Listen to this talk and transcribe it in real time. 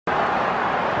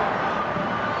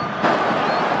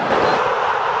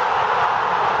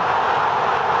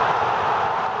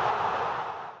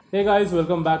Hey guys,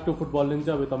 welcome back to Football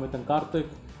Ninja with Amit and Karthik.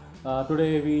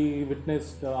 Today we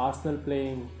witnessed Arsenal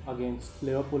playing against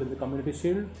Liverpool in the Community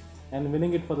Shield and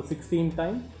winning it for the 16th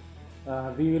time.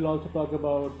 We will also talk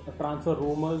about transfer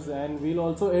rumors and we'll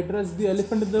also address the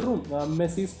elephant in the room,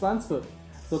 Messi's transfer.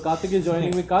 So Karthik is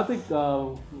joining me. Karthik,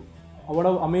 what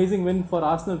an amazing win for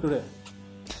Arsenal today.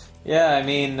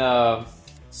 Yeah,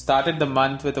 started the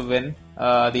month with a win,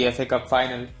 the FA Cup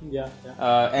final.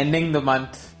 Ending the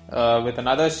month with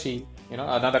another shield,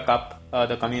 another cup,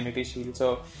 the Community Shield.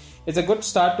 So it's a good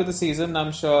start to the season.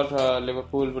 I'm sure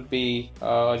Liverpool would be,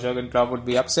 Jurgen Klopp would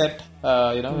be upset.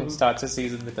 He starts the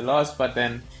season with a loss, but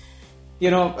then.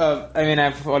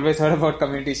 I've always heard about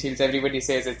Community Shields. Everybody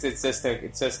says it's just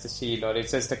a shield or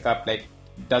it's just a cup. Like,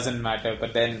 doesn't matter.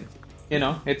 But then,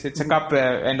 it's a cup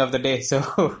end of the day.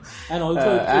 So and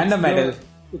also and a medal.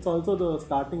 It's also the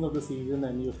starting of the season,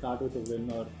 and you start with a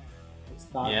win or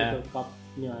start with a cup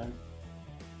in your hand.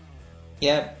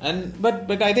 Yeah,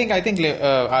 but I think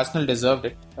Arsenal deserved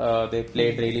it. They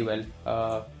played really well.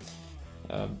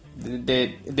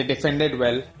 They defended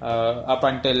well up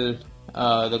until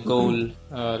the goal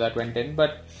that went in.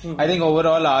 But I think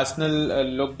overall Arsenal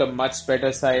looked a much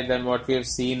better side than what we have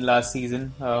seen last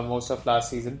season, most of last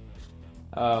season.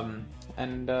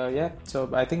 So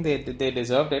I think they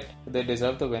deserved it. They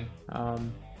deserved the win.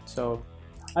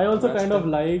 I also kind of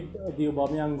liked the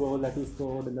Aubameyang goal that he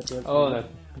scored in the first.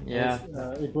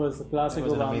 It was a classic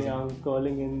Aubameyang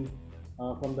curling in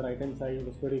from the right hand side. It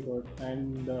was pretty good,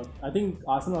 and I think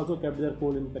Arsenal also kept their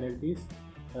cool in penalties.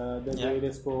 The way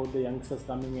they scored, the youngsters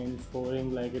coming in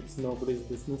scoring like it's nobody's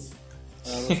business,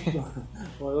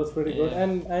 was pretty good.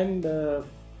 And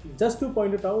just to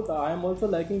point it out, I am also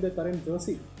liking the current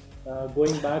jersey.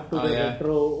 Going back to the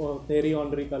retro Thierry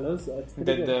Henry colors,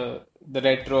 the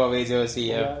retro away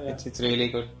jersey, it's really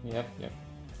good. Yep.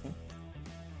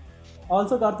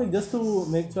 Also, Karthik, just to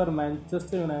make sure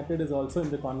Manchester United is also in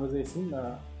the conversation,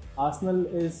 Arsenal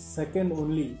is second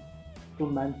only to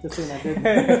Manchester United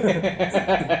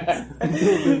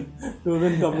to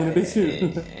win Community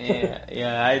Shield.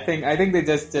 I think they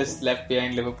just left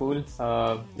behind Liverpool.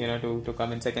 To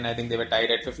come in second. I think they were tied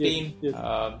at 15. Yes.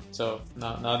 So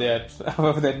now they are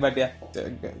above them. But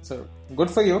so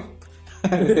good for you.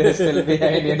 They're still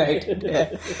behind United.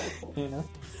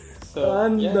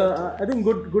 I think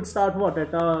good start for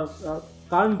Arteta.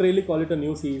 Can't really call it a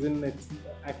new season. It's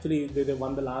actually they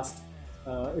won the last.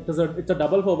 It's a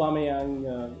double for Aubameyang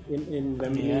in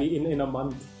Wembley in a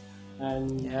month,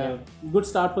 and good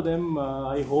start for them.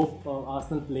 I hope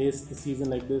Arsenal plays the season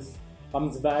like this,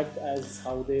 comes back as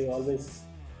how they always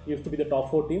used to be the top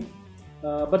 4 team.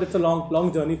 But it's a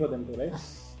long journey for them too, right?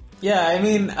 Yeah,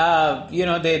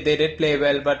 they did play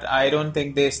well, but I don't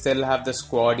think they still have the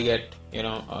squad yet,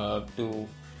 to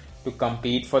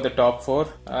compete for the top 4.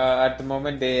 At the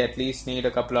moment, they at least need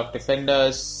a couple of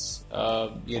defenders,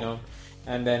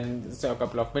 and then a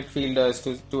couple of midfielders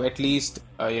to at least,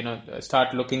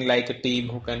 start looking like a team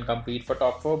who can compete for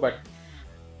top 4. But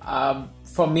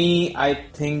for me, I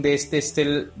think they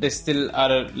still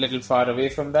are a little far away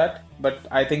from that. But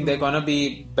I think they're gonna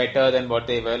be better than what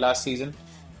they were last season.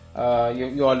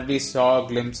 You already saw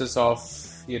glimpses of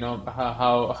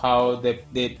how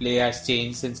they play has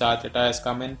changed since Arteta has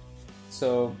come in.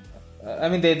 So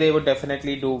they would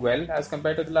definitely do well as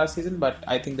compared to the last season, but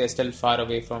I think they're still far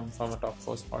away from a top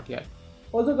 4 spot yet.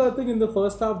 Also, Karthik, in the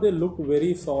first half they looked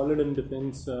very solid in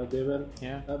defense. They were.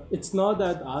 It's not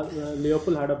that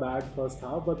Liverpool had a bad first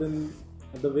half, but then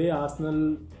the way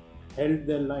Arsenal held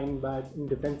their line back in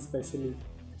defense, especially,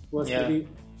 was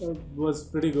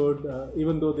pretty good.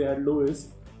 Even though they had Lewis,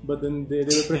 but then they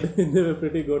were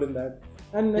pretty good in that.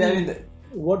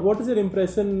 What is your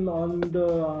impression on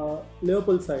the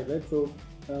Liverpool side, right? So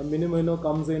Minamino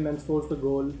comes in and scores the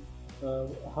goal.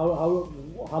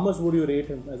 How much would you rate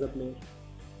him as a player?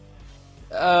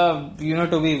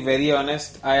 To be very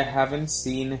honest, I haven't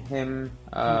seen him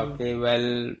play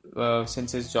well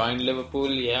since he's joined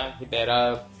Liverpool. Yeah,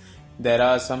 there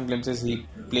are some glimpses he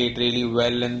played really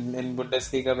well in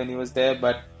Bundesliga when he was there,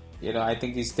 but I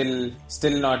think he's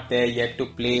still not there yet to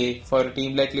play for a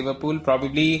team like Liverpool.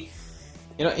 Probably,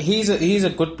 he's a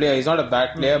good player. He's not a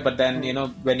bad player, but then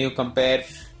when you compare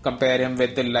him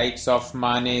with the likes of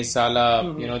Mane,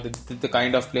 Salah, the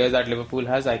kind of players that Liverpool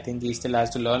has, I think he still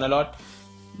has to learn a lot.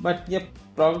 But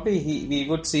probably we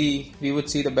would see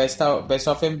the best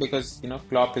of him because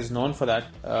Klopp is known for that,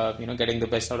 getting the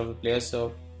best out of the players.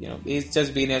 So he's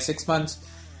just been here 6 months.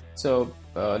 So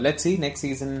let's see next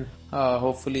season.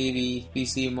 Hopefully we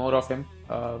see more of him.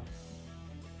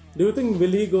 Do you think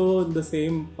will he go in the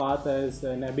same path as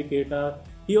Naby Keita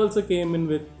he also came in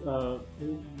with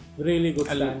really good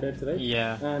standards, right?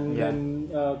 Yeah. And then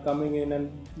coming in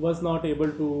and was not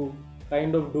able to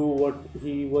kind of do what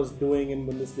he was doing in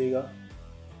Bundesliga.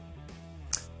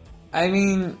 I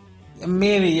mean,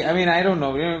 maybe. I mean, I don't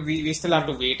know. We still have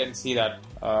to wait and see that.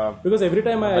 Because every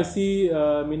time I see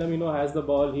Minamino has the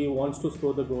ball, he wants to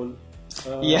score the goal.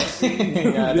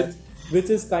 Yeah. Which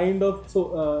is kind of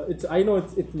so. I know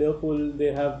it's Liverpool.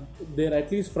 They have their at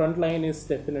least front line is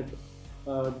definite.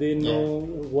 They know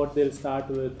what they'll start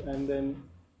with, and then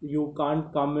you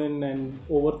can't come in and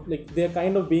they're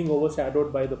kind of being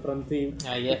overshadowed by the front team.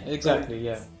 Exactly.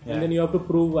 And then you have to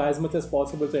prove as much as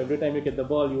possible. So every time you get the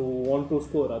ball, you want to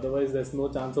score. Otherwise, there's no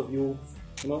chance of you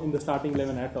in the starting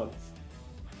 11 at all.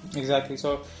 Exactly.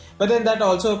 So, but then that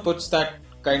also puts that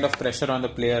kind of pressure on the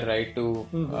player, right? To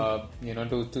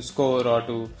to score or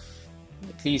to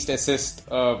at least assist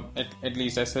or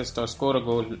score a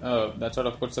goal. That sort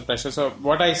of puts the pressure. So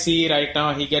what I see right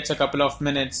now, he gets a couple of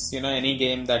minutes. Any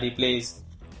game that he plays.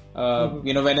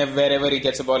 Wherever he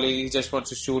gets a ball, he just wants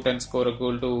to shoot and score a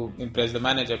goal to impress the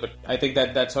manager. But I think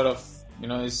that sort of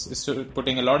is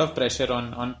putting a lot of pressure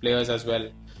on players as well.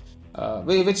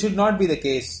 Which should not be the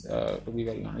case, to be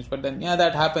very honest. But then,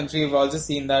 that happens. We've also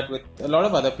seen that with a lot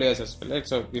of other players as well. Right?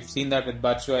 So we've seen that with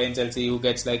Batshuayi in Chelsea, who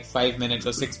gets like 5 minutes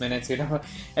or 6 minutes,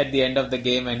 at the end of the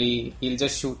game, and he'll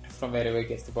just shoot from wherever he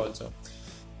gets the ball. So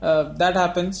that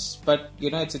happens. But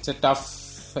it's a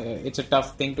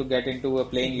tough thing to get into a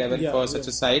playing level for such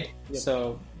a side. Yeah.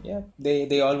 So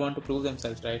they all want to prove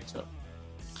themselves, right? So.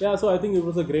 Yeah, so I think it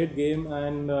was a great game,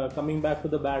 and coming back to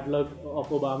the bad luck of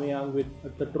Aubameyang with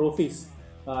the trophies,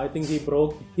 I think he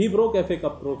broke FA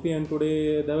Cup trophy, and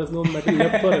today there was no medal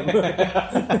left for him.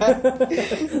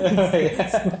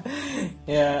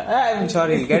 I'm sure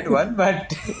he'll get one,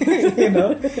 but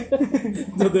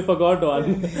so they forgot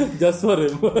one just for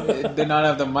him. They do not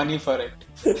have the money for it.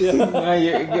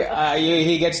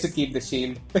 He gets to keep the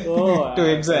shield to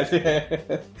himself.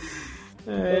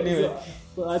 Anyway.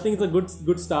 So I think it's a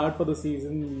good start for the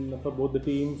season for both the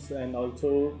teams and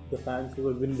also the fans who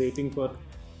have been waiting for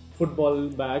football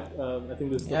back. I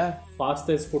think this is the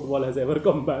fastest football has ever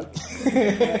come back.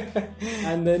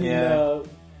 And then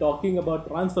talking about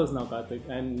transfers now, Karthik,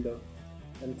 and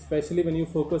especially when you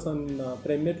focus on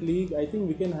Premier League, I think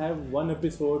we can have one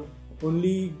episode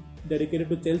only dedicated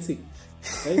to Chelsea,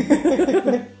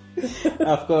 right?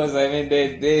 Of course, I mean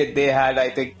they had, I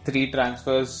think, 3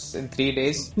 transfers in 3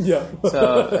 days. Yeah.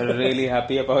 So really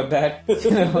happy about that.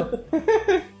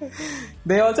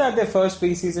 They also had their first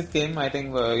pre-season game, I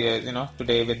think,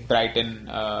 today with Brighton,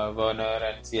 Werner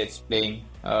and CH playing.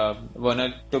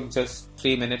 Werner took just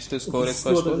 3 minutes to score his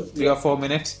first goal, 3 or 4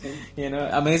 minutes.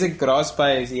 Amazing cross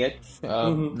by CH,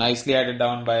 nicely added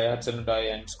down by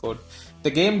Hudson-Odoi and scored.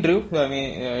 The game drew. I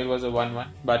mean, it was a 1-1,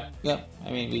 but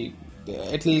we.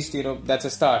 At least that's a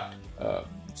start.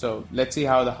 So let's see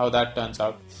how that turns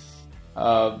out.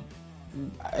 I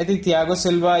think Thiago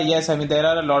Silva. Yes, I mean there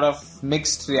are a lot of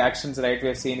mixed reactions. Right,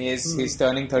 we've seen he's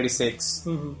turning 36.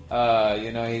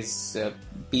 He's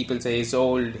people say he's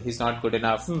old. He's not good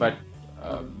enough. But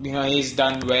he's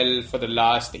done well for the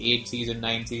last 8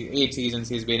 seasons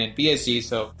he's been in PSG.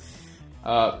 So.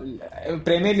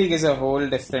 Premier League is a whole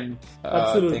different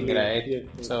thing, right? Yeah.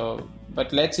 So,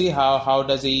 but let's see how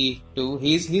does he do.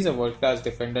 He's a world class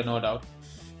defender, no doubt.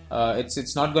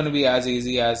 It's not going to be as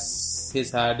easy as he's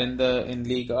had in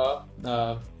Liga,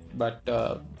 but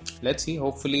let's see.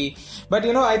 Hopefully, but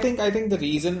I think the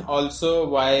reason also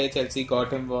why Chelsea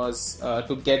got him was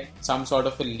to get some sort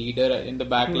of a leader in the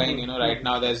back line. Right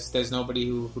now there's nobody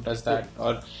who does that,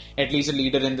 or at least a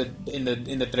leader in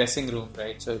the dressing room,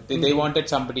 right? So they wanted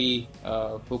somebody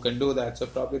who can do that. So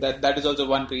probably that is also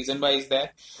one reason why he's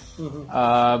there.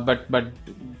 But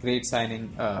great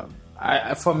signing.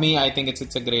 For me, I think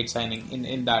it's a great signing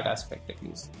in that aspect at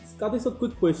least. Scott, is a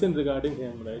quick question regarding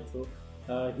him, right? So.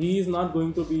 He is not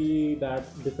going to be that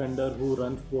defender who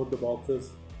runs both the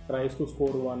boxes, tries to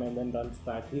score one and then runs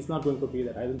back. He's not going to be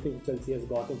that. I don't think Chelsea has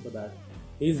got him for that.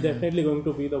 He's definitely going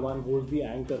to be the one who's the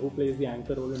anchor, who plays the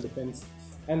anchor role in defense.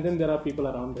 And then there are people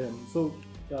around him. So,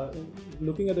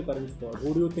 looking at the current squad,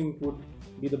 who do you think would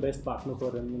be the best partner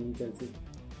for him in Chelsea?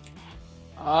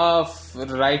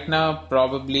 Right now,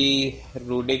 probably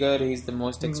Rudiger. He's the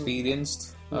most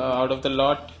experienced out of the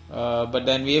lot. But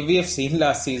then we have seen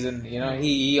last season,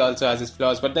 he also has his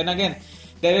flaws. But then again,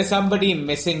 there is somebody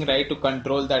missing, right, to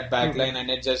control that back line,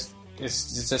 and it's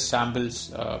just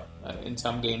shambles in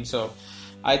some games. So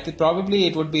I think probably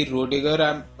it would be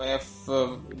Rudiger.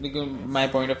 My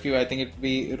point of view, I think it would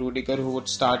be Rudiger who would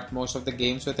start most of the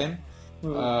games with him,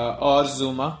 or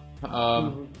Zuma.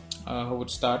 who would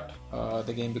start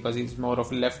the game because he's more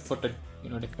of a left-footed,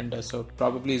 defender. So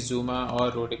probably Zuma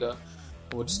or Rodiger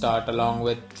would start along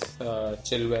with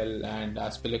Chilwell and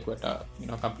Azpilicueta,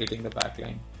 completing the back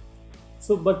line.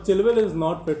 So, but Chilwell is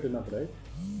not fit enough, right?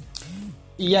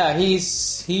 Yeah,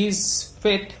 he's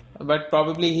fit, but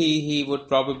probably he would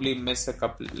probably miss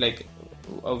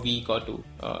a week or two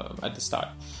at the start.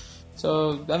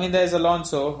 So I mean, there's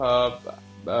Alonso.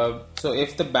 So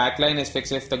if the back line is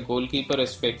fixed, if the goalkeeper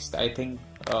is fixed, I think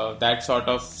that sort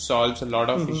of solves a lot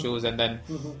of issues. And then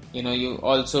you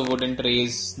also wouldn't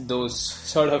raise those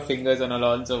sort of fingers on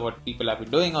Alonso, what people have been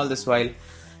doing all this while.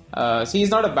 So he's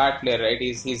not a bad player, right?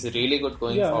 He's really good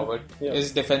going forward. Yeah.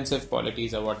 His defensive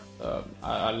qualities are what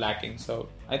are lacking. So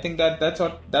I think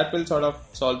that will sort of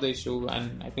solve the issue.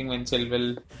 And I think when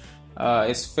Chilwell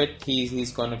is fit,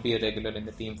 he's going to be a regular in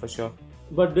the team for sure.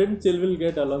 But didn't Chilwell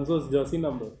get Alonso's jersey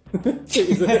number?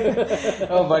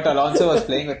 Oh, but Alonso was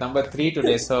playing with number 3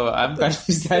 today, so I'm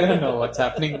confused. I don't know what's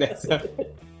happening there.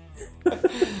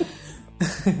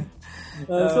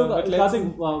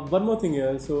 Karthik, one more thing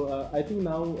here. So I think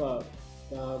now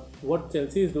what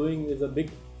Chelsea is doing is a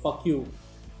big fuck you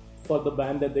for the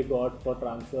ban that they got for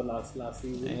transfer last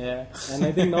season. Yeah. And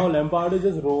I think now Lampard is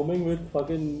just roaming with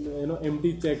fucking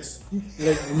empty checks,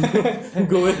 like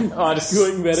going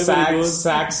wherever he goes.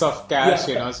 Sacks of cash,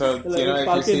 So like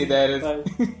if you see there is.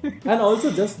 And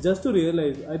also just to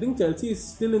realize, I think Chelsea is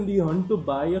still in the hunt to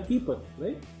buy a keeper,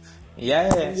 right?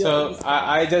 Yeah. So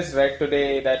I just read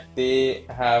today that they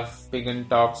have begun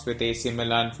talks with AC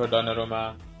Milan for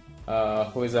Donnarumma,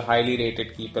 who is a highly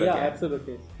rated keeper. Yeah, again.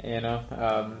 Absolutely.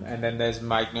 And then there's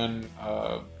Maignan,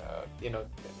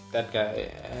 that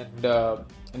guy,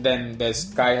 and then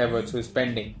there's Kai Havertz, who's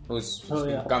pending, who's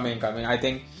coming. I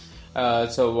think.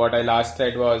 So what I last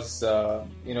read was,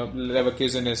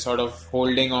 Leverkusen is sort of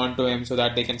holding on to him so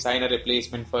that they can sign a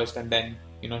replacement first and then,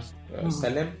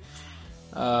 sell him.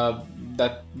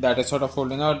 That is sort of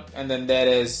holding out, and then there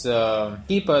is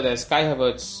keeper. There's Kai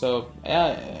Havertz. So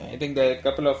I think there are a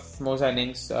couple of more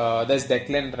signings. There's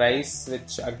Declan Rice,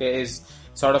 which is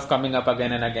sort of coming up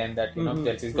again and again. That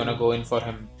Chelsea is gonna go in for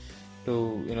him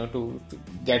to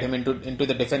get him into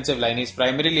the defensive line. He's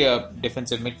primarily a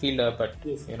defensive midfielder, but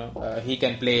he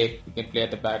can play. He can play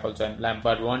at the back also, and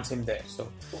Lampard wants him there.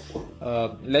 So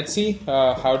let's see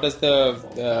how does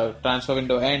the transfer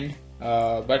window end.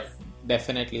 But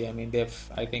definitely, I mean,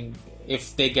 I think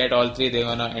if they get all three, they're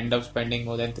gonna end up spending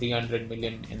more than 300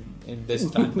 million in this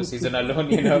transfer season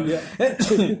alone.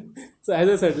 So as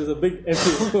I said, there's a big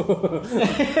FU.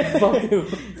 Fuck you.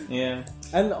 Yeah.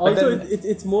 And also,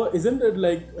 it's more, isn't it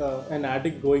like an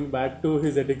addict going back to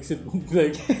his addiction?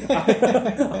 Like,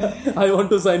 I want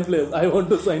to sign players.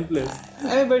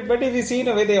 But if you see in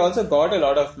a way, they also got a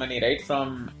lot of money, right?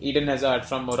 From Eden Hazard,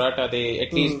 from Morata, they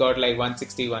at least got like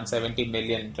 160, 170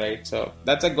 million, right? So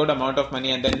that's a good amount of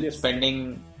money, and then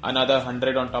spending another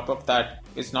 100 on top of that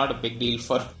is not a big deal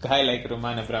for a guy like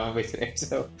Roman Abramovich, right?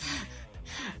 So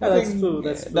that's true.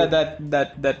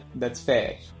 That's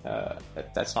fair.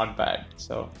 That's not bad.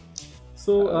 So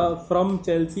from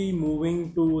Chelsea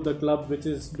moving to the club which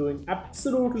is doing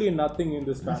absolutely nothing in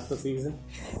this transfer season,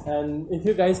 and if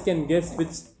you guys can guess which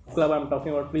club I'm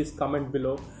talking about, please comment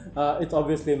below. It's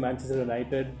obviously Manchester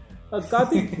United.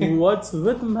 Karthik, what's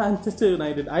with Manchester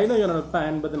United? I know you're not a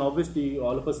fan, but then obviously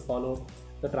all of us follow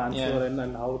the transfer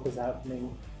and how it is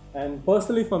happening. And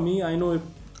personally for me, I know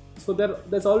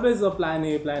there's always a plan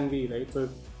A, plan B, right? So if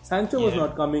Sancho was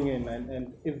not coming in,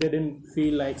 and if they didn't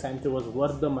feel like Sancho was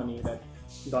worth the money that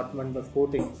Dortmund was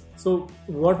quoting, so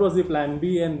what was the plan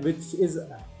B, and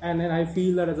then I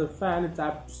feel that as a fan, it's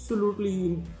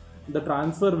absolutely the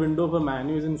transfer window for Man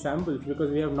U is in shambles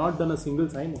because we have not done a single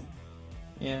signing.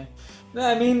 Yeah, no,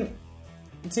 I mean,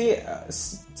 see,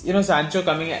 Sancho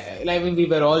coming. I mean, we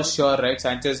were all sure, right?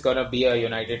 Sancho is gonna be a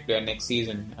United player next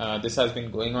season. This has been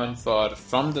going on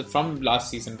from last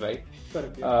season, right?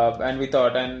 Correct. Yeah. And we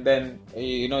thought, and then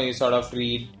you sort of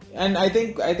read, and I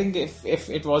think if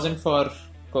it wasn't for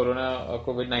Corona or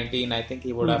COVID-19, I think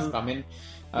he would have come in.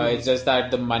 It's just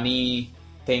that the money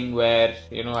thing where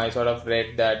I sort of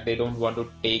read that they don't want to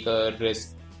take a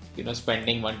risk,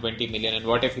 spending 120 million, and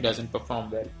what if he doesn't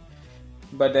perform well?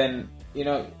 But then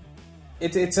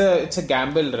it's a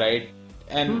gamble, right?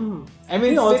 And I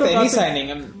mean, with any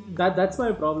signing, that's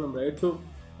my problem, right? So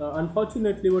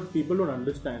unfortunately, what people don't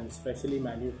understand, especially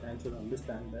Man U fans, don't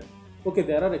understand that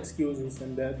there are excuses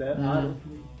and there are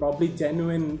probably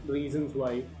genuine reasons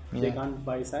why they can't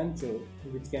buy Sancho,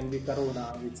 which can be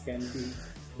Corona, which can be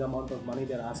the amount of money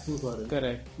they're asking for it.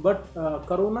 Correct. But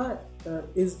Corona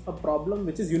is a problem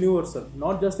which is universal,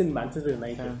 not just in Manchester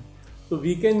United. So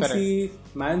we can see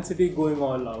Man City going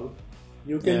all out.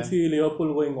 You can see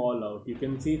Liverpool going all out. You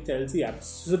can see Chelsea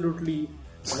absolutely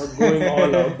going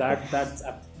all out.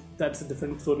 That's a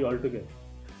different story altogether.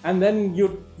 And then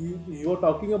you're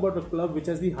talking about a club which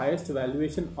has the highest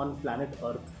valuation on planet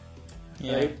Earth,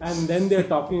 right? And then they're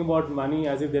talking about money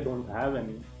as if they don't have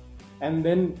any. And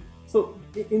then, so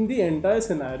in the entire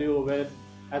scenario where,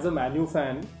 as a Man U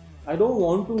fan, I don't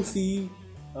want to see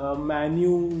Man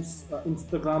U's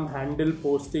Instagram handle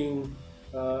posting,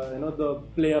 the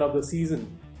player of the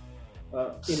season.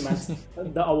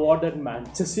 In the award at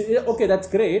Manchester. Okay, that's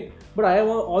great, but I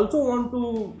also want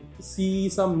to see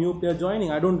some new player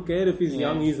joining. I don't care if he's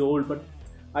young, he's old, but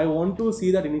I want to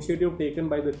see that initiative taken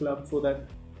by the club so that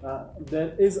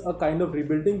there is a kind of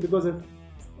rebuilding. Because if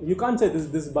you can't say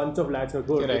this bunch of lads are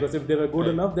good, because if they were good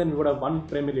enough, then we would have won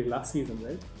Premier League last season,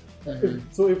 right?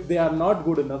 If they are not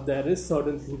good enough, there is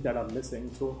certain things that are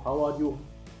missing. So how are you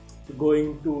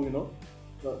going to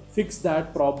fix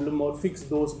that problem or fix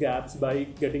those gaps by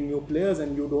getting new players?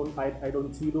 And I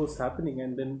don't see those happening.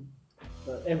 And then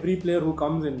every player who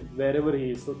comes in, wherever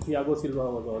he is, so Thiago Silva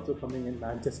was also coming in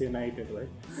Manchester United, right?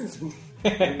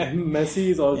 Messi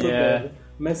is also there.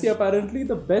 Messi apparently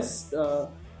the best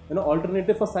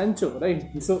alternative for Sancho, right?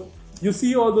 So you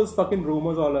see all those fucking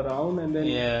rumors all around, and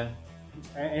then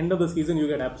end of the season you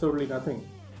get absolutely nothing.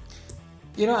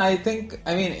 In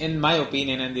my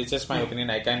opinion, and it's just my opinion,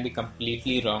 I can be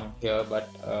completely wrong here, but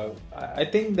I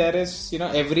think there is,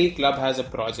 every club has a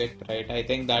project, right? I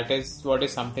think that is what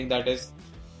is something that is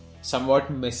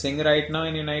somewhat missing right now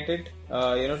in United,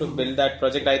 to build that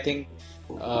project. I think,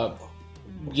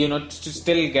 to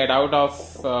still get out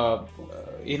of,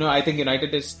 I think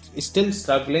United is still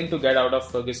struggling to get out of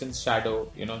Ferguson's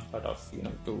shadow,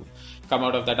 to come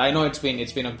out of that. I know it's been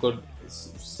a good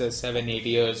 7-8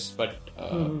 years, but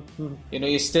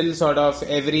you still sort of,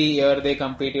 every year they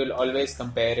compete, you'll always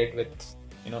compare it with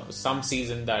some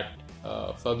season that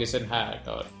Ferguson had,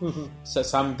 or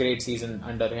some great season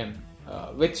under him,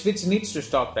 which needs to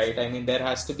stop, right? I mean, there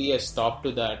has to be a stop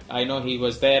to that. I know he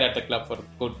was there at the club for a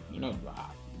good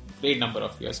great number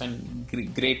of years and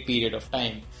great period of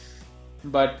time,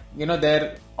 but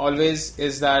there always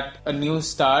is that a new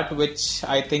start, which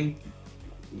I think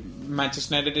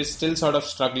Manchester United is still sort of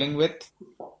struggling with,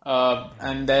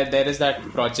 and there is that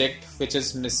project which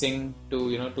is missing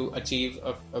to achieve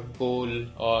a goal,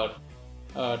 or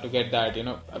to get that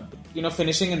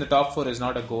finishing in the top 4 is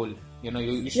not a goal.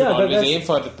 You should always aim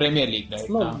for the Premier League, right?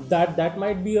 No, that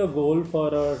might be a goal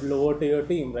for a lower tier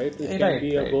team, right? It can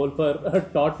be a goal for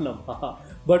Tottenham.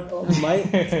 But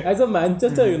as a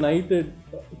Manchester United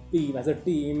team, as a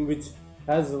team which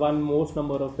has won most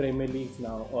number of Premier Leagues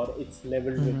now, or it's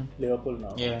leveled with Liverpool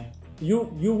now. Yeah. You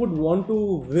would want to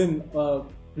win a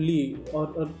league,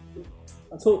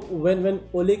 so when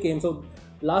Ole came, so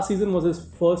last season was his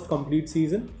first complete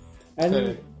season,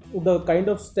 and the kind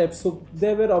of steps. So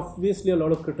there were obviously a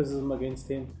lot of criticism against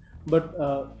him, but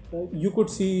you could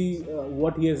see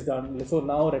what he has done. So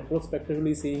now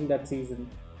retrospectively seeing that season,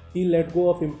 he let go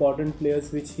of important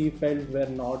players which he felt were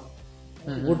not.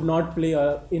 Would not play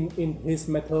in his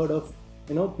method of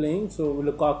playing. So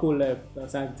Lukaku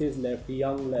left, Sanchez left,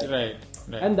 Young left, right.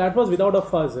 And that was without a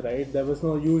fuss, right? There was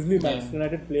no usually Manchester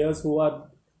United players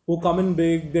who come in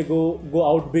big, they go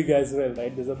out big as well,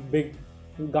 right? There's a big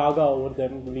gaga over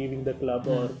them leaving the club,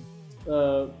 or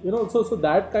so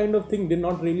that kind of thing did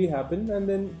not really happen. And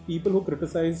then people who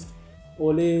criticized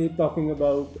Ole, talking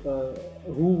about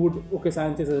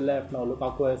Sanchez has left now,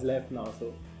 Lukaku has left now,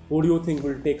 so who do you think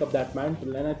will take up that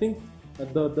mantle? And I think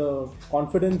the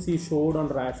confidence he showed on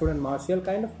Rashford and Martial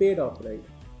kind of paid off, right?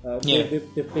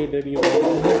 They played really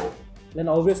well. Then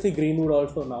obviously Greenwood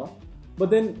also now. But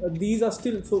then these are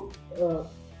still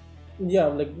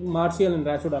like Martial and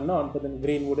Rashford are not, but then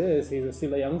Greenwood he's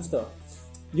still a youngster.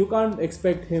 You can't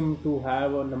expect him to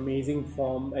have an amazing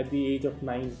form at the age of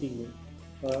 19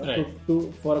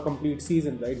 for a complete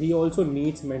season, right? He also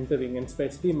needs mentoring, and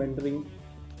especially mentoring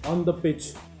on the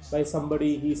pitch by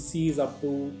somebody he sees up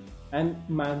to. And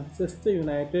Manchester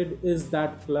United is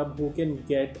that club who can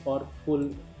get or pull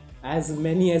as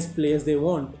many as players they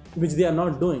want, which they are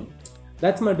not doing.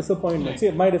 That's my disappointment.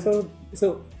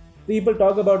 So people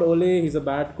talk about Ole, he's a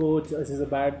bad coach,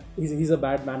 he's a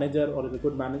bad manager, or he's a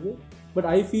good manager. But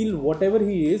I feel whatever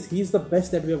he is, he's the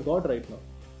best that we have got right now.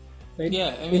 Right?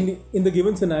 Yeah, in the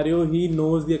given scenario, he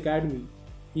knows the academy.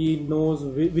 He knows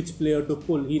which player to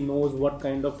pull. He knows what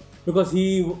kind of, because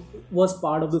he was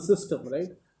part of the system, right?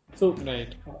 So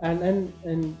right. And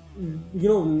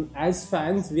as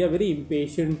fans, we are very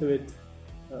impatient with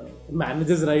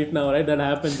managers right now, right? That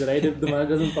happens, right? If the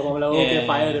manager doesn't perform,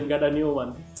 fire him, get a new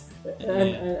one.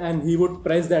 and he would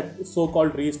press that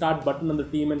so-called restart button on the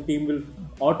team, and team will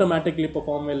automatically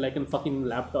perform well like a fucking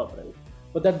laptop, right?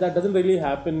 But that doesn't really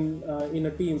happen in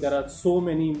a team. There are so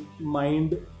many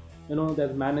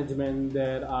there's management,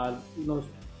 there are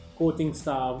coaching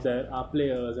staff, there are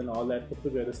players and all that put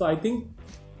together. So I think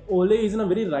Ole is in a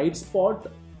very right spot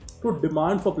to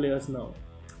demand for players now.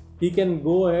 He can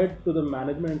go ahead to the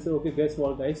management and say, okay, guess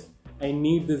what, guys, I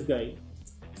need this guy.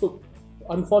 So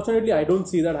unfortunately, I don't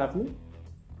see that happening,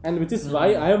 and which is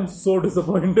why I am so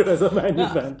disappointed as a Man U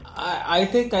fan. I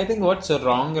think what's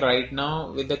wrong right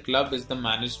now with the club is the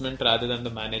management rather than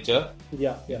the manager.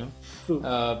 Yeah. True.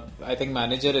 I think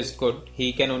manager is good.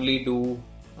 He can only do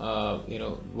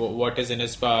what is in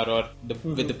his power, or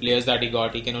with the players that he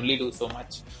got, he can only do so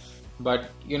much. But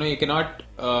you cannot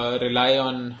rely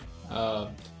on.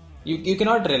 You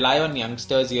cannot rely on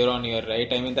youngsters year on year,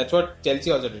 right? I mean, that's what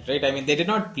Chelsea also did, right? I mean, they did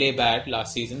not play bad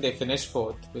last season. They finished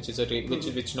fourth, which is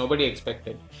which nobody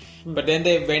expected. But then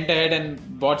they went ahead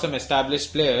and bought some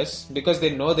established players because they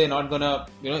know they're not gonna,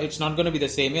 it's not gonna be the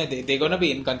same year. They're gonna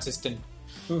be inconsistent.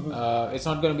 It's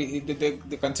not gonna be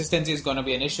the consistency is gonna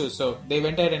be an issue. So they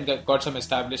went ahead and got some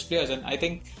established players, and I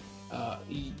think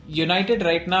United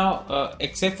right now,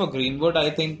 except for Greenwood,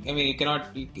 I mean, you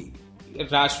cannot.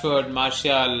 Rashford,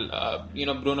 Martial,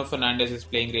 Bruno Fernandes is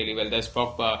playing really well. There's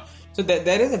Pogba. So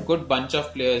there is a good bunch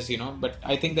of players, but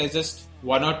I think there's just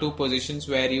one or two positions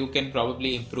where you can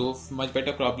probably improve much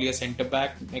better. Probably a centre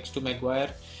back next to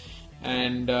Maguire.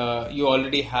 And you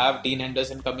already have Dean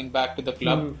Henderson coming back to the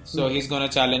club. So he's going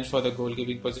to challenge for the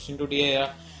goalkeeping position to De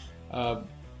Gea.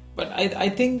 But I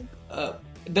think...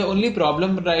 the only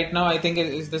problem right now, I think,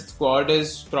 is the squad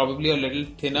is probably a little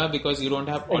thinner because you don't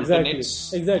have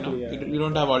alternates. Exactly. You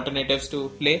don't have alternatives to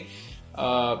play.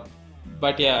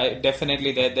 But yeah,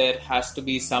 definitely there has to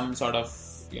be some sort of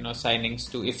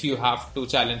signings to if you have to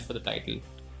challenge for the title.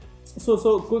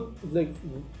 So quick, like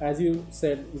as you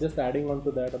said, just adding on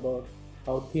to that about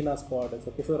how thin our squad is.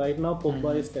 Okay, so right now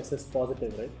Pogba is tested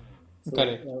positive, right? So,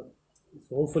 correct.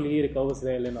 So hopefully he recovers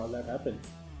well and all that happens.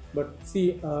 But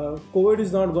see, COVID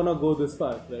is not gonna go this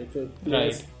far, right? So,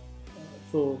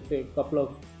 so say a couple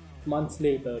of months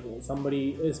later,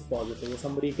 somebody is positive, or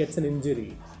somebody gets an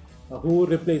injury. Who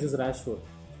replaces Rashford,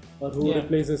 or who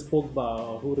replaces Pogba,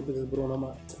 or who replaces Bruno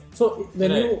Mars? So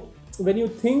when you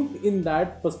think in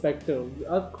that perspective,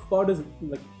 our squad is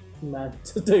like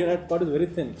Manchester United squad is very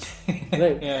thin,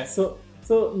 right? So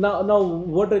now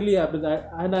what really happens?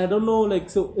 I don't know, like,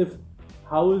 so if.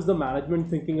 How is the management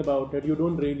thinking about it? You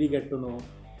don't really get to know,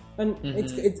 and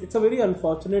it's a very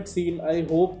unfortunate scene. I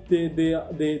hope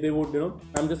they would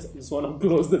I'm just want to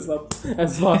close this up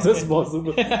as fast as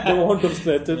possible. Don't want to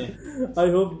stretch it. I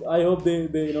hope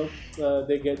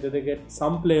they get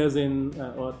some players in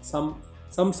or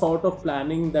some sort of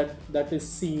planning that is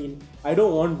seen. I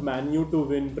don't want Man U to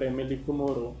win Premier League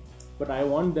tomorrow, but I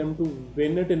want them to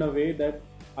win it in a way that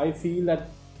I feel that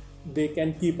they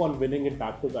can keep on winning it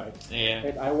back to back. Yeah.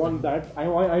 Right? I want that.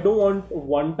 I don't want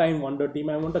one-time wonder team.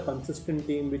 I want a consistent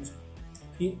team which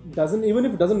he doesn't, even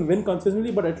if it doesn't win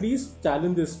consistently, but at least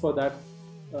challenges for that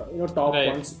top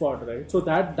one spot, right? So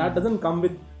that doesn't come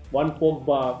with one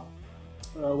Pogba,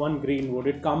 one Greenwood.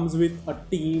 It comes with a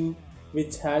team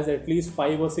which has at least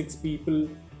 5 or 6 people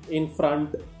in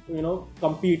front,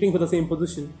 competing for the same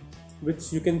position,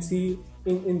 which you can see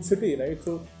in City, right?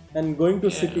 So. And going to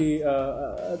City,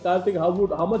 Karthik,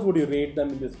 how much would you rate them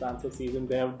in this transfer season?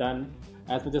 They have done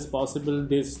as much as possible.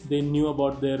 They knew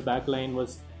about their backline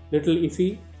was little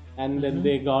iffy, and then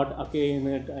they got Ake in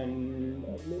it, and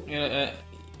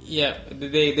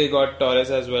they got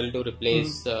Torres as well to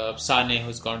replace Sane,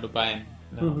 who's gone to Bayern.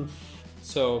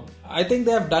 So I think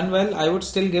they have done well. I would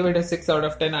still give it a 6 out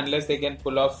of 10 unless they can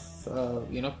pull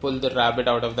the rabbit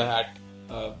out of the hat.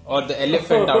 Or the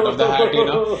elephant out of the hat,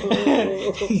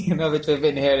 which we've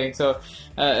been hearing. So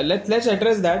let's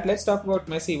address that. Let's talk about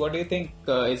Messi. What do you think?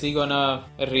 Is he gonna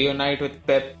reunite with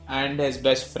Pep and his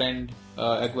best friend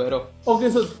Aguero? Okay,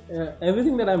 so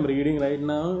everything that I'm reading right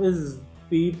now is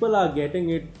people are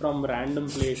getting it from random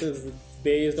places. It's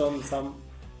based on some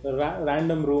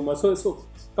random rumor. So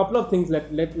couple of things.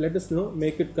 Let us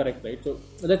make it correct, right? So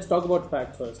let's talk about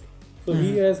facts first. So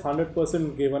he has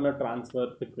 100% given a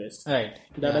transfer request. Right.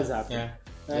 That has happened.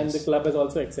 And the club has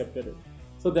also accepted it.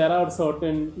 So there are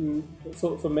certain...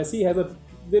 So Messi has a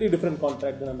very different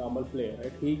contract than a normal player,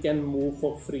 right? He can move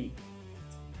for free.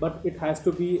 But it has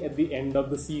to be at the end of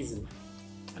the season.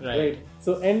 Right.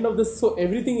 So so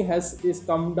everything is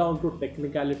come down to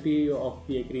technicality of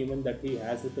the agreement that he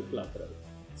has with the club, right?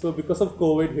 So because of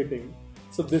COVID hitting,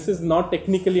 so this is not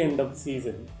technically end of the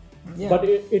season. Yeah. But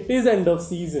it is end of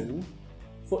season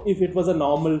if it was a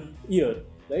normal year,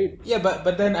 right? Yeah,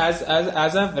 but then as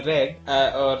I've read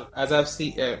or as I've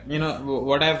seen,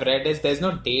 what I've read is there's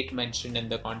no date mentioned in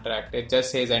the contract. It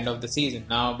just says end of the season.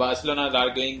 Now Barcelona is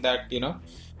arguing that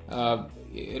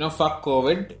fuck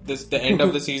COVID. The end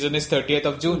of the season is 30th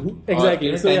of June, exactly,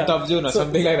 or 10th of June, or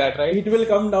something like that, right? It will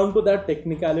come down to that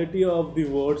technicality of the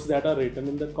words that are written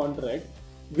in the contract,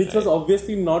 which was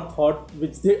obviously not thought,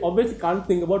 which they obviously can't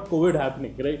think about COVID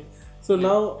happening, right? So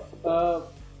now,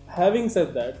 having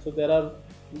said that, so there are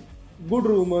good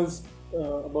rumors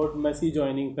about Messi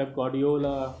joining Pep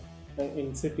Guardiola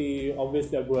in City.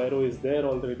 Obviously, Aguero is there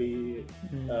already.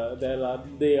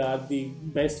 They are the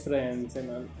best friends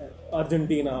in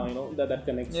Argentina. That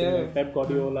connection. Pep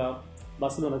Guardiola,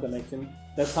 Barcelona connection.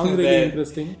 That sounds really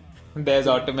interesting. There's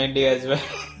Otamendi as well.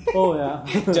 Oh yeah,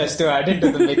 just to add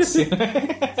into the mix.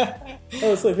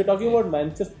 So if you're talking about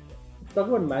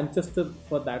Manchester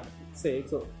for that sake,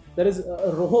 so there is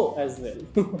Rojo as well.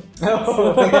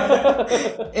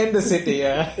 In the city,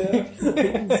 yeah.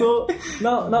 So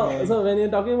now, so when you're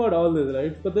talking about all this,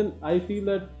 right? But then I feel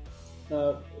that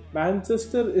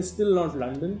Manchester is still not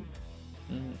London,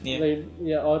 right?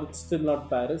 Yeah, or it's still not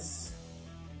Paris,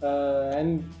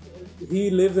 and he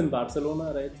lives in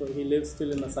Barcelona, right? So he lives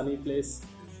still in a sunny place,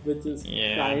 which is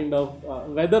kind of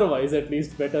weather-wise at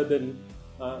least better than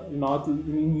North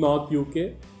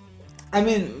UK. I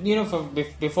mean,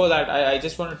 before that, I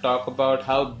just want to talk about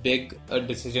how big a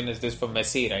decision is this for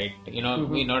Messi, right?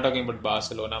 We're not talking about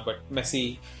Barcelona, but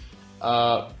Messi,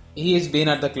 he has been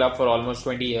at the club for almost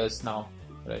 20 years now,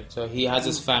 right? So he has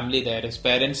his family there. His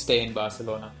parents stay in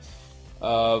Barcelona.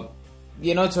 So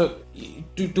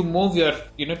to move your,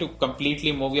 to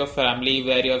completely move your family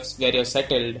where you're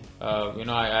settled,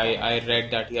 I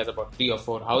read that he has about 3 or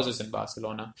 4 houses in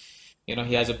Barcelona.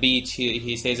 He has a beach.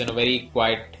 He stays in a very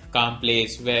quiet, calm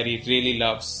place where he really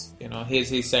loves.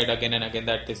 He said again and again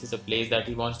that this is a place that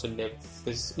he wants to live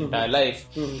his entire life.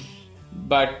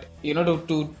 But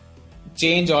to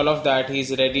change all of that,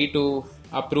 he's ready to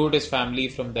uproot his family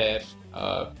from there.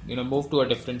 Move to a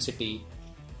different city.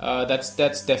 That's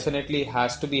definitely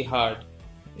has to be hard.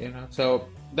 So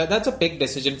that's a big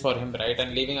decision for him, right?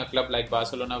 And leaving a club like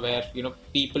Barcelona, where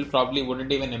people probably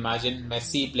wouldn't even imagine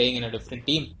Messi playing in a different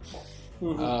team.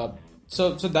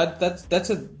 So that's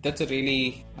a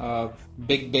really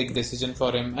big decision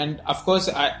for him. And of course,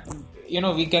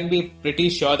 we can be pretty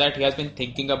sure that he has been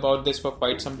thinking about this for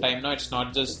quite some time now. It's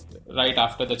not just right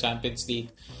after the Champions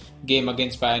League game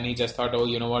against Bayern he just thought,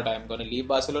 I'm going to leave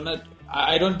Barcelona.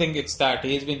 I don't think it's that.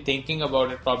 He's been thinking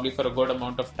about it probably for a good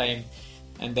amount of time,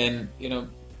 and then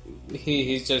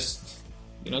he's just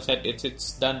said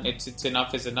it's done. It's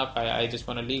enough is enough. I just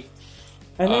want to leave.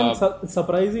 And then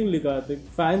surprisingly, Karthik,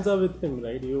 fans are with him,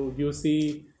 right? You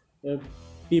see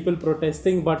people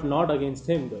protesting, but not against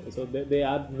him, though. So they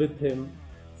are with him,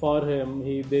 for him.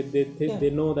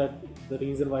 They know that the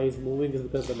reason why he's moving is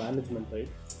because of the management, right?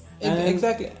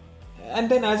 Exactly.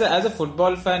 And then as a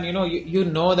football fan, you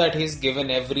know that he's given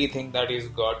everything that he's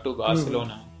got to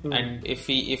Barcelona, and if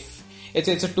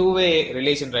it's a two-way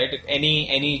relation, right?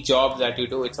 Any job that you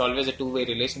do, it's always a two-way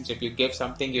relationship. You give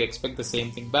something, you expect the same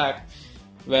thing back.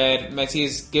 Where Messi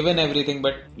is given everything,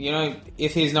 but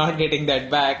if he's not getting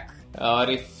that back, or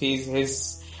if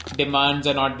his demands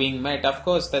are not being met, of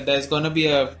course that there's going to be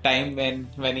a time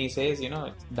when he says,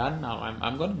 it's done now.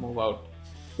 I'm going to move out.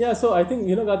 Yeah, so I think,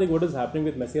 Karthik, what is happening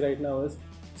with Messi right now is,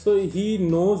 so he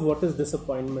knows what is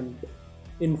disappointment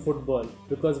in football,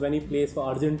 because when he plays for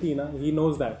Argentina, he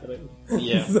knows that, right?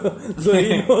 Yeah. so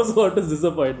he knows what is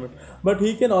disappointment. But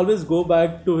he can always go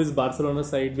back to his Barcelona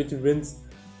side, which wins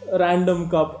a random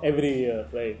cup every year,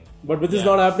 right? But which is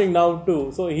not happening now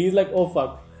too. So he's like, oh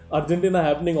fuck, Argentina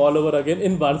happening all over again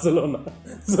in Barcelona.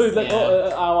 So he's like,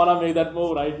 I want to make that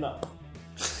move right now.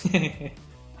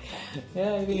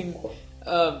 Yeah, I mean...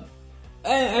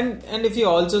 And if you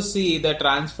also see, the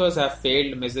transfers have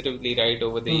failed miserably, right,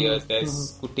 over the years.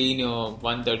 There's Coutinho,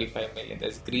 135 million.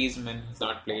 There's Griezmann, who's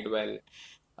not played well.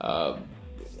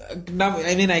 Now,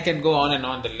 I mean, I can go on and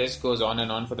on. The list goes on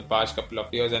and on for the past couple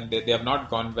of years, and they have not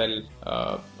gone well,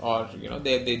 or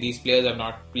these players have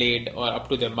not played or up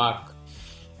to their mark.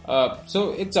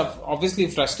 So it's obviously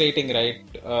frustrating, right?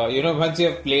 Once you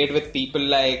have played with people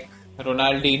like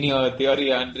Ronaldinho, Thierry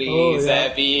Henry,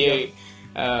 Xavi.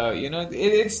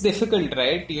 It's difficult,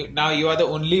 right? Now you are the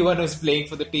only one who's playing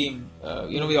for the team.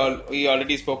 We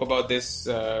already spoke about this,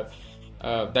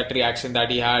 that reaction that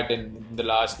he had in the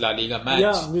last La Liga match.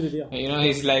 Yeah, we did, yeah.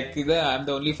 He's like, I'm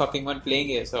the only fucking one playing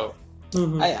here. So,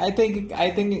 I think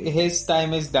his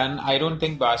time is done. I don't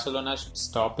think Barcelona should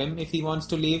stop him if he wants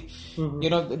to leave.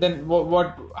 Then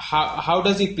how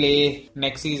does he play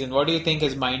next season? What do you think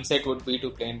his mindset would be to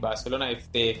play in Barcelona if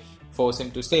they force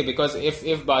him to stay? Because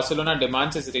if Barcelona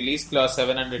demands his release clause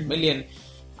 700 million,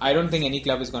 I don't think any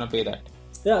club is going to pay that.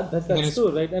 Yeah, that's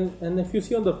true, right? And if you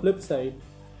see on the flip side,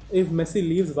 if Messi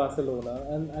leaves Barcelona,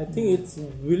 and I think it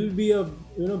will be a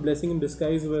blessing in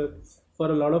disguise for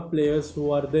a lot of players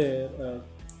who are there.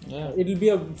 It'll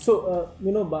be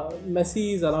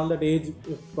Messi is around that age.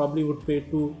 Probably would play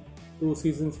two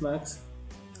seasons max,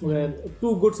 where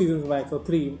 2 good seasons max or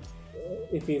 3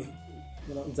 if he's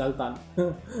Zlatan.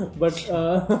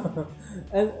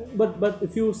 but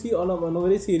if you see on a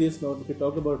very serious note, if you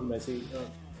talk about Messi,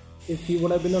 if he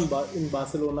would have been in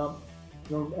Barcelona,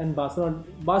 and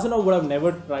Barcelona would have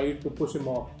never tried to push him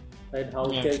off, right?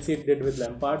 How Chelsea did with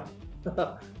Lampard.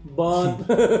 But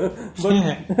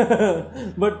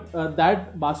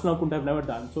that Barcelona could have never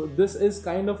done. So this is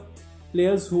kind of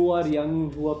players who are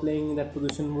young, who are playing in that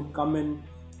position would come in,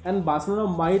 and Barcelona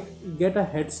might get a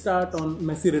head start on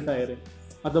Messi retiring.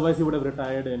 Otherwise, he would have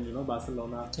retired in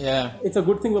Barcelona. Yeah, it's a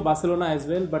good thing for Barcelona as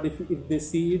well. But if they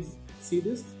see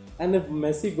this, and if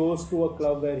Messi goes to a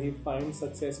club where he finds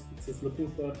success, which he's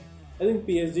looking for, I think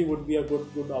PSG would be a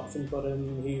good option for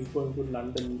him. He's going to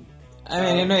London.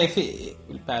 I mean, if he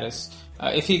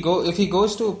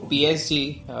goes to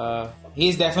PSG,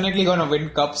 he's definitely going to win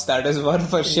cups. That is one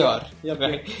for sure.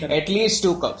 Right? At least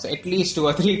 2 cups, at least 2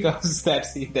 or 3 cups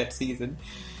that season.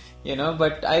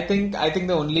 But I think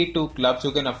the only 2 clubs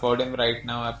who can afford him right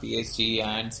now are PSG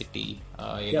and City.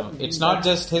 It's not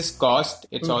just his cost;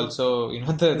 it's also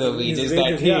the wages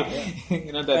that he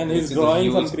and he's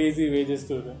drawing some crazy wages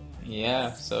too.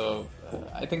 Yeah, so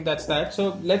I think that's that.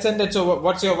 So let's end it. So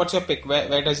what's your pick?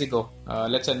 Where does he go?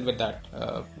 Let's end with that.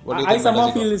 What do you think? I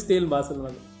somehow feel he's still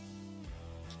Barcelona.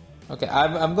 Okay,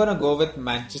 I'm gonna go with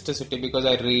Manchester City because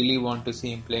I really want to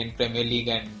see him play in Premier League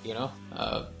and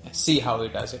see how he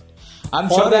does it. I'm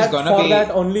sure there's gonna be for that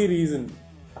only reason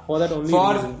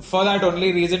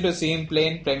to see him play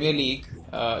in Premier League.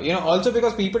 Also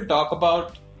because people talk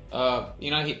about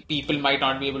people might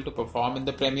not be able to perform in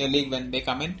the Premier League when they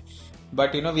come in,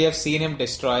 but we have seen him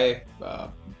destroy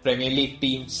Premier League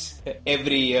teams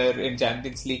every year in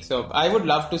Champions League. So I would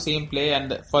love to see him play,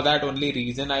 and for that only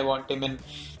reason I want him in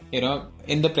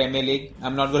the Premier League.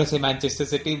 I'm not going to say Manchester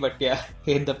City, but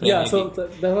in the Premier League. So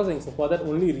that was saying. So for that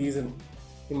only reason,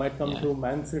 he might come to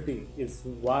Man City. Is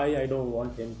why I don't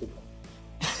want him to come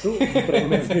to the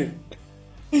Premier League.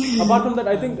 Apart from that,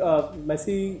 I think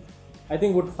Messi,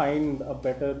 would find a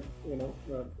better.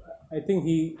 I think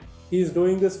he's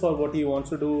doing this for what he wants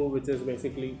to do, which is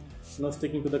basically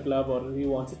sticking to the club, or he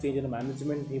wants to change in the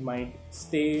management. He might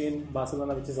stay in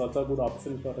Barcelona, which is also a good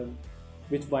option for him,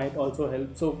 which might also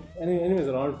help. So anyways,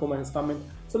 Ronald Koeman has come in.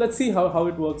 So let's see how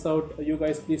it works out. You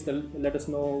guys please let us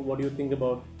know what you think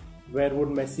about where would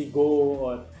Messi go,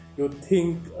 or you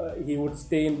think he would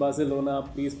stay in Barcelona.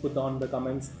 Please put down the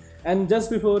comments. And just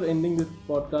before ending this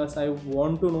podcast, I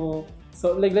want to know,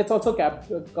 so let's also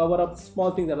cover up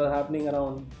small things that are happening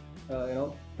around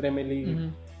Premier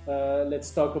League.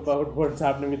 Let's talk about what's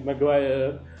happening with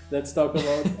Maguire. Let's talk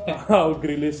about how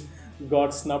Grealish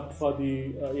got snubbed for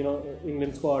the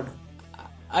England squad.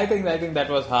 I think that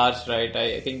was harsh, right?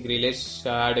 I think Grealish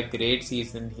had a great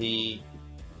season. He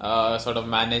sort of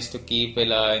managed to keep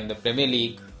Villa in the Premier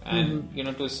League, and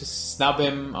to snub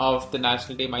him off the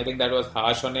national team, I think that was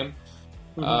harsh on him.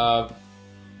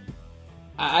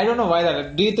 I don't know why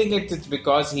that. Do you think it's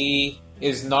because he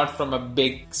is not from a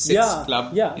big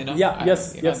club?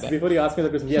 Yes. Before you ask me the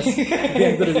question, yes. The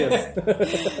answer is yes.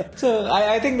 So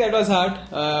I think that was hard.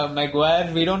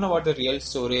 Maguire, we don't know what the real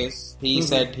story is. He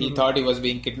said he thought he was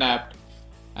being kidnapped,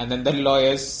 and then the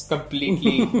lawyers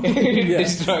completely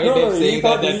destroyed him, saying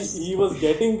that he was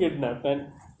getting kidnapped,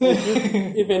 and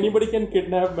if anybody can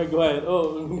kidnap Maguire,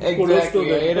 kudos to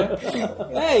them.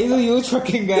 He's a huge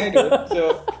fucking guy, dude.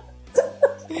 So.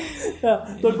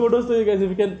 So kudos to you guys if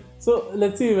you can. So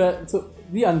let's see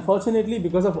we unfortunately,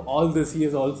 because of all this, he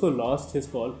has also lost his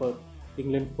call for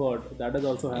England squad. That has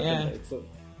also happened, right? So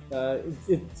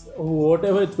it's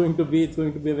whatever it's going to be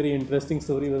a very interesting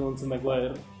story when once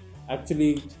Maguire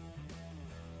actually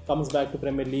comes back to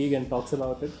Premier League and talks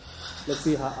about it. Let's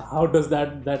see how does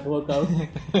that work out.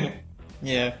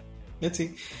 Yeah, let's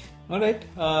see. All right,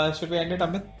 should we end it,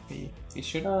 Amit? We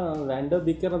should. Vander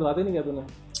Beek का बात ही नहीं किया तूने.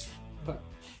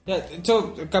 Yeah,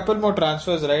 so a couple more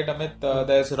transfers, right, Amit?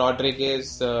 There's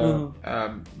Rodriguez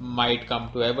might come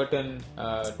to Everton,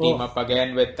 team up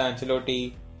again with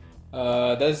Ancelotti.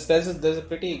 There's a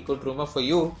pretty good rumor for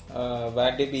you.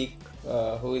 Van de Beek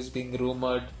who is being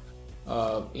rumored,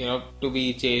 to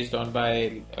be chased on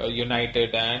by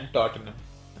United and Tottenham,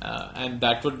 and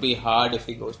that would be hard if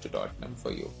he goes to Tottenham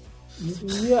for you.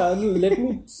 Yeah, let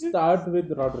me start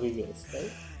with Rodriguez.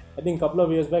 Right, I think a couple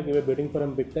of years back we were bidding for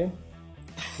him big time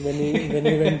when he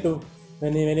went to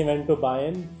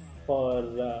Bayern for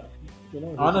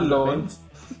on a loan.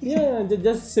 Yeah,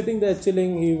 just sitting there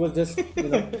chilling. He was just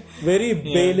very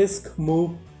Bale-esque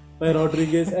move by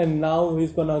Rodriguez, and now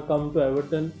he's gonna come to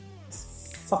Everton.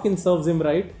 Fucking serves him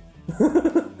right.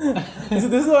 So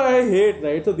this is what I hate,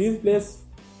 right? So these players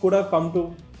could have come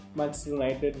to Manchester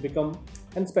United,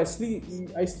 and especially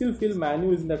I still feel Man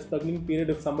U is in that struggling period.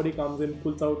 If somebody comes in,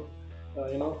 pulls out,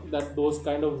 that those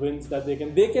kind of wins that they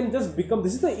can just become.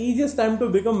 This is the easiest time to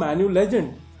become Man U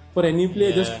legend for any player.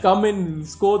 Yeah. Just come in,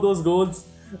 score those goals,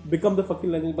 become the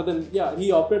fucking legend. But then,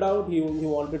 he opted out. He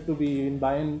wanted to be in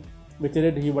Bayern, which he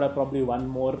did. He would have probably won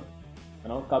more,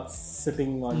 cups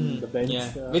sitting on the bench.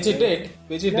 Yeah. Which he did.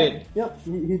 Yeah,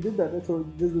 he did that. So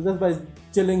just by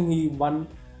chilling, he won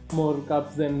more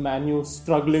cups than Man U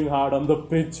struggling hard on the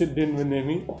pitch. It didn't win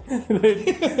any.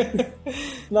 Right?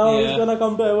 Now he's gonna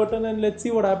come to Everton, and let's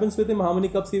see what happens with him. How many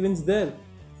cups he wins there?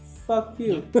 Fuck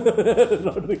you.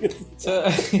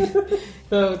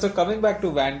 So coming back to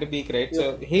Van de Beek, right? Yeah.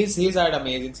 So he's had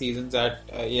amazing seasons at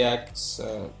Ajax.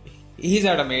 He's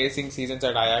had amazing seasons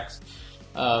at Ajax.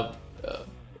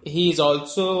 He's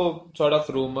also sort of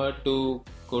rumored to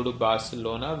go to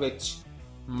Barcelona, which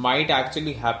might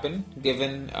actually happen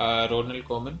given Ronald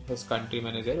Koeman, his country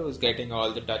manager, who's getting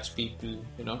all the Dutch people,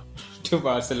 to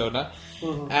Barcelona.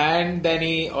 Mm-hmm. And then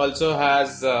he also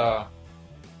has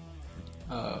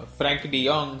Frank de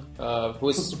Jong,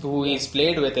 who he's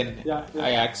played with in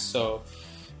Ajax. So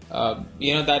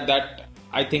that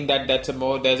I think there's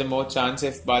a more chance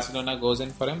if Barcelona goes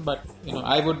in for him. But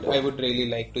I would really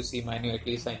like to see Man U at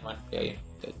least sign one player,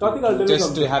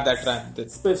 just to have that run.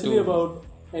 Especially about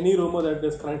any rumor that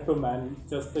is connected to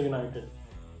Manchester United.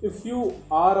 If you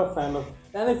are a fan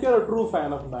if you're a true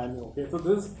fan of Man U, okay, so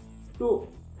this is to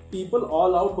people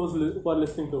all out who are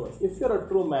listening to us. If you're a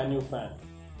true Man U fan,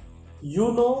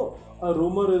 a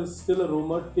rumor is still a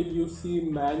rumor till you see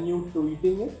Man U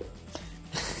tweeting it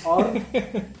or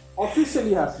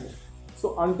officially happening.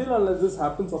 So unless this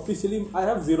happens officially, I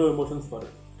have zero emotions for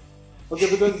it. Okay,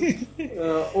 because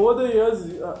over the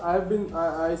years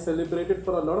I celebrated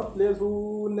for a lot of players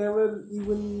who never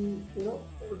even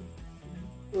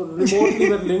remotely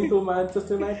were linked to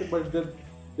Manchester United, but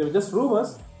they were just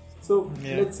rumors. So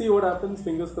let's see what happens.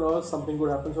 Fingers crossed, something good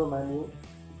happens for Man U.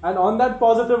 And on that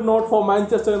positive note for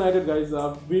Manchester United, guys,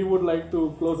 we would like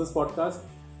to close this podcast.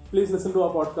 Please listen to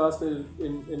our podcast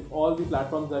in all the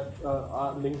platforms that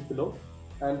are linked below,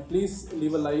 and please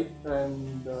leave a like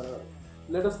and.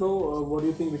 Let us know what do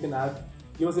you think we can add.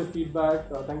 Give us your feedback.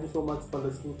 Thank you so much for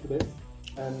listening today.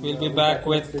 And we'll be back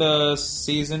with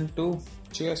season 2.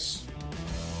 Cheers.